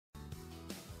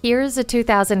Here's a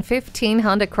 2015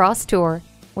 Honda Crosstour.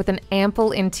 With an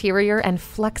ample interior and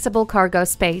flexible cargo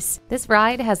space, this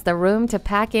ride has the room to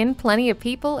pack in plenty of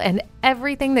people and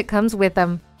everything that comes with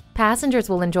them. Passengers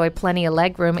will enjoy plenty of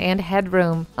legroom and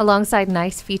headroom, alongside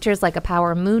nice features like a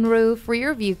power moonroof,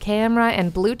 rear-view camera,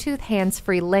 and Bluetooth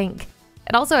hands-free link.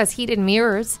 It also has heated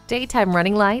mirrors, daytime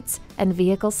running lights, and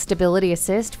vehicle stability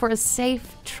assist for a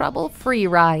safe, trouble-free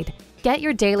ride. Get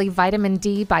your daily vitamin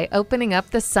D by opening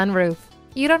up the sunroof.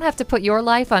 You don't have to put your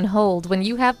life on hold when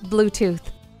you have Bluetooth.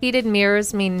 Heated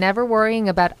mirrors mean never worrying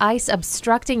about ice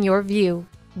obstructing your view.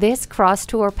 This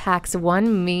Crosstour packs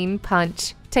one mean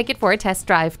punch. Take it for a test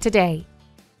drive today.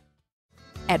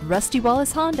 At Rusty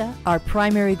Wallis Honda, our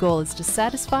primary goal is to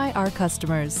satisfy our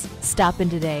customers. Stop in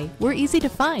today. We're easy to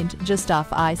find just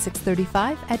off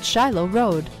I-635 at Shiloh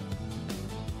Road.